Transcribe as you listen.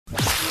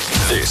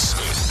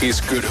This is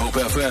Good Hope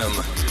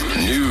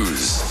FM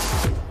News.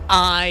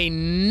 I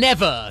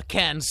never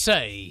can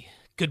say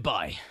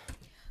goodbye.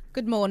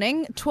 Good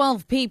morning.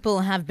 12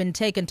 people have been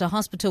taken to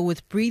hospital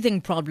with breathing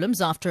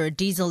problems after a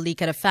diesel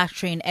leak at a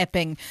factory in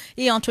Epping.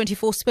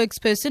 ER24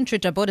 spokesperson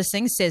Trita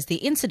Bodasing says the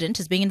incident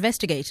is being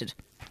investigated.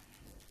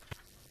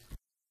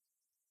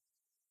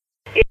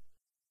 It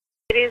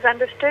is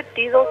understood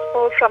diesel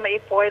spilled from a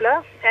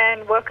boiler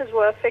and workers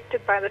were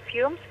affected by the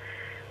fumes.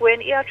 When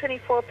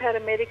ER24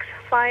 paramedics,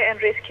 fire and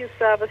rescue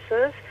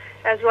services,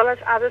 as well as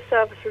other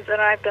services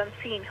arrived on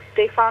scene,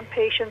 they found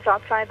patients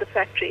outside the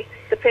factory.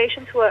 The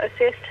patients were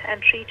assessed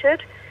and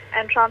treated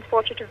and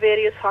transported to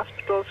various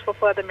hospitals for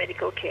further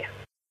medical care.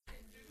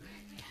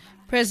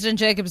 President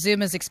Jacob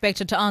Zuma is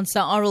expected to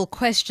answer oral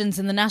questions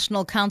in the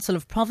National Council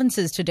of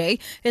Provinces today.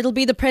 It'll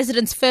be the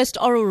president's first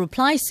oral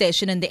reply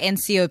session in the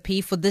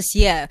NCOP for this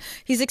year.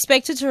 He's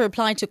expected to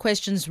reply to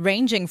questions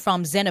ranging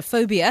from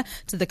xenophobia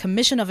to the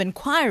Commission of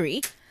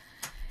Inquiry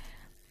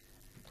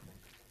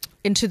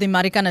into the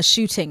Marikana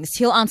shootings.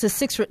 He'll answer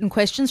 6 written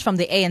questions from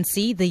the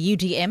ANC, the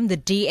UDM, the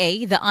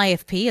DA, the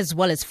IFP, as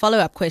well as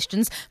follow-up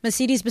questions.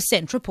 Mercedes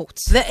Besent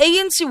reports. The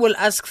ANC will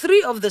ask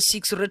 3 of the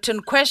 6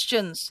 written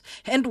questions,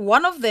 and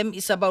one of them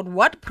is about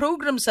what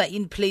programs are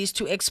in place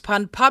to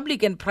expand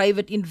public and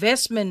private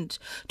investment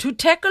to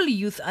tackle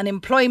youth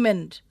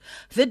unemployment.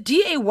 The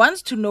DA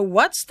wants to know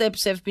what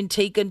steps have been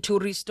taken to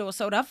restore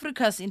South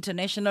Africa's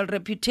international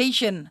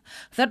reputation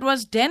that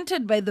was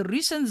dented by the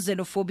recent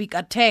xenophobic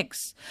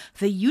attacks.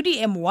 The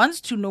UDM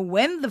wants to know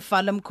when the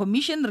Farlam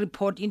Commission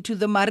report into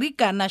the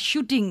Marikana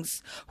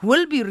shootings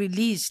will be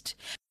released.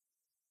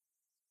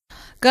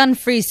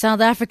 Gun-Free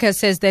South Africa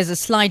says there's a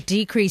slight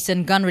decrease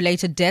in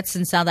gun-related deaths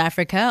in South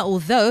Africa,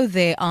 although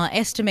there are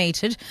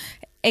estimated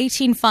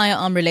 18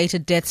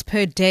 firearm-related deaths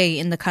per day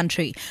in the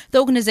country. The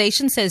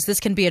organisation says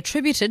this can be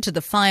attributed to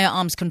the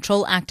Firearms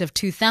Control Act of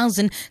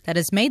 2000 that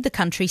has made the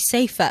country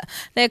safer.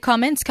 Their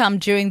comments come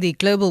during the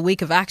Global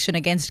Week of Action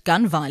Against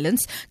Gun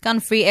Violence.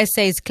 Gun-Free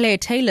SA's Claire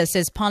Taylor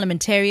says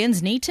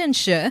parliamentarians need to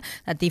ensure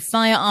that the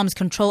Firearms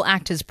Control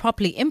Act is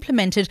properly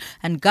implemented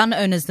and gun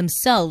owners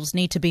themselves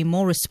need to be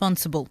more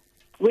responsible.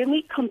 When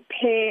we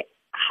compare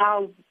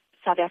how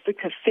South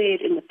Africa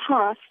fared in the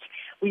past,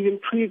 we've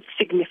improved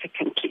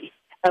significantly.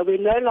 We're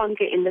no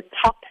longer in the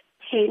top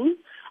 10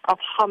 of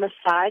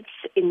homicides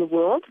in the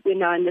world. We're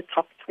now in the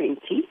top 20.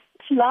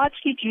 It's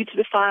largely due to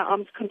the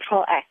Firearms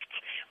Control Act,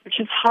 which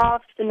has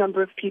halved the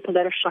number of people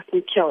that are shot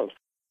and killed.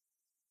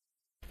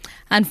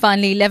 And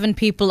finally, 11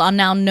 people are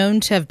now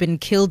known to have been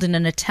killed in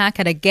an attack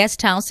at a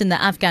guest house in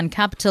the Afghan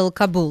capital,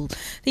 Kabul.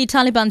 The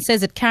Taliban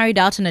says it carried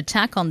out an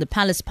attack on the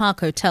Palace Park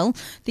Hotel.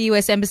 The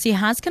U.S. Embassy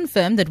has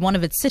confirmed that one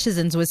of its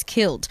citizens was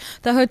killed.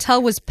 The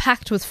hotel was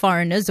packed with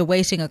foreigners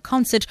awaiting a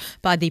concert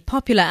by the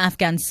popular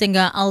Afghan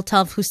singer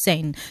Altaf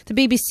Hussein. The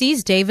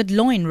BBC's David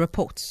Loyne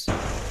reports.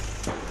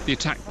 The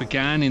attack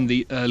began in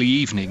the early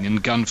evening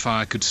and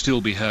gunfire could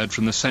still be heard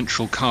from the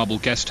central Kabul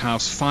guest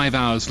house 5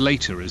 hours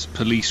later as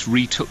police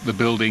retook the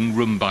building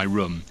room by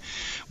room.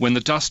 When the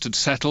dust had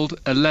settled,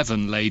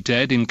 11 lay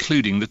dead,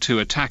 including the 2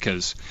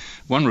 attackers.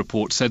 One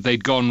report said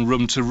they'd gone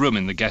room to room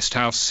in the guest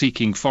house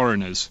seeking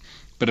foreigners.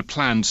 But a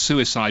planned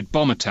suicide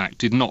bomb attack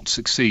did not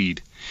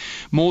succeed.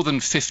 More than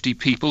 50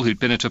 people who'd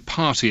been at a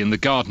party in the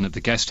garden of the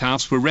guest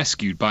house were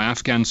rescued by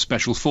Afghan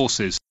special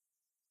forces.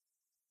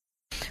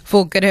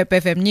 For Good Hope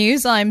FM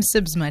News, I'm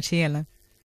Sibs Matiela.